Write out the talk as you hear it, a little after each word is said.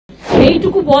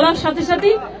এইটুকু বলার সাথে সাথে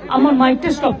আমার মাইকটা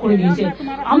স্টপ করে দিয়েছে।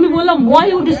 আমি বললাম, why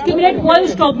you discriminate, why you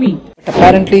stop me?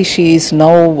 Apparently she is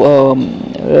now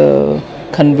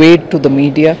conveyed to the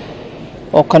media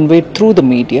or conveyed through the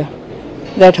media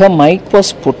that her mic was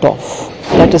put off.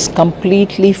 That is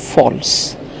completely false.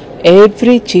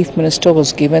 Every Chief Minister was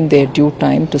given their due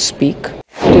time to speak.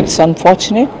 It's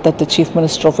unfortunate that the Chief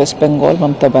Minister of West Bengal,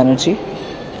 Mamata Banerjee,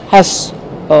 has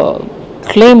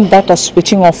claimed that as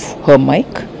switching off her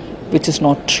mic, which is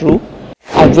not true.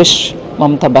 I wish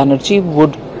Mamata Banerjee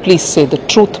would please say the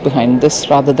truth behind this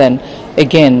rather than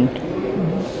again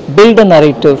build a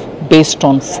narrative based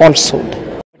on falsehood.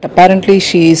 But apparently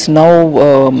she is now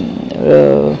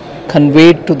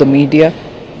conveyed to the media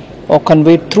or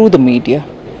conveyed through the media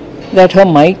that her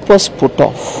mic was put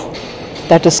off.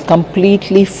 That is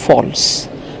completely false.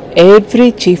 Every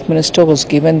Chief Minister was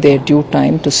given their due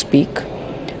time to speak.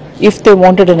 If they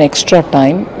wanted an extra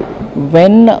time,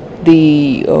 when the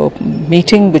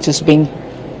meeting which is being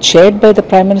chaired by the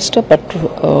Prime Minister, but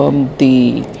the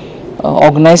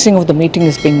organizing of the meeting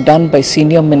is being done by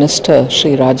Senior Minister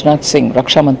Shri Rajnath Singh,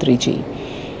 Raksha Mantri ji.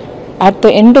 At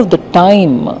the end of the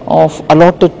time of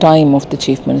allotted time of the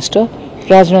Chief Minister,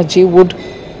 Rajnath ji would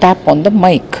tap on the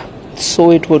mic, so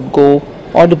it would go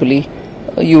audibly.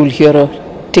 You will hear a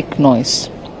tick noise.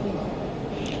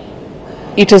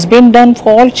 It has been done for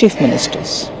all Chief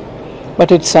Ministers, but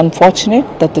it's unfortunate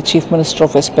that the Chief Minister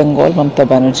of West Bengal, Mamata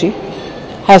Banerjee,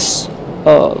 has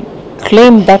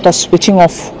claimed that as switching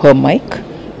off her mic,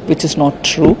 which is not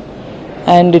true,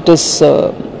 and it is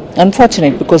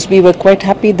unfortunate because we were quite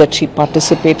happy that she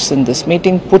participates in this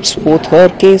meeting, puts forth her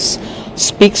case,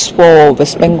 speaks for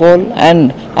West Bengal,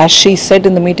 and as she said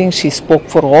in the meeting, she spoke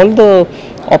for all the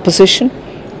opposition.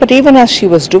 But even as she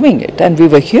was doing it, and we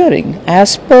were hearing, as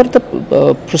per the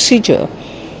procedure,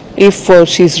 if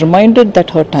she is reminded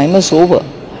that her time is over,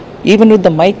 even with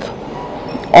the mic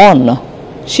on,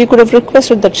 she could have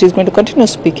requested that she is going to continue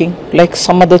speaking like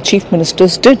some other Chief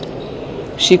Ministers did.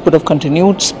 She could have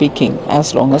continued speaking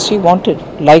as long as she wanted,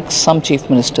 like some Chief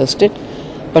Ministers did.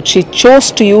 But she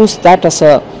chose to use that as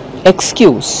an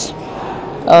excuse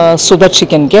so that she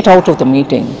can get out of the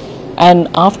meeting. And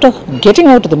after getting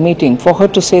out of the meeting, for her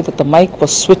to say that the mic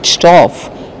was switched off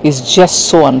is just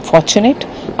so unfortunate.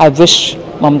 I wish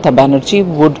Mamata Banerjee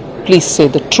would please say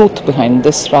the truth behind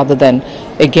this rather than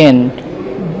again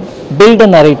build a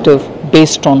narrative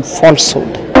based on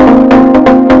falsehood.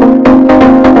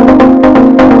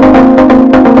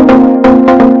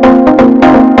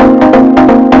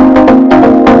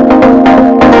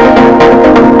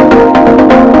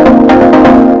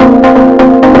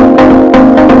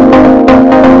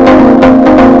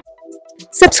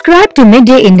 Subscribe to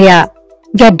Midday India.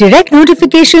 Get direct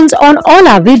notifications on all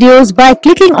our videos by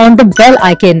clicking on the bell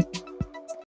icon.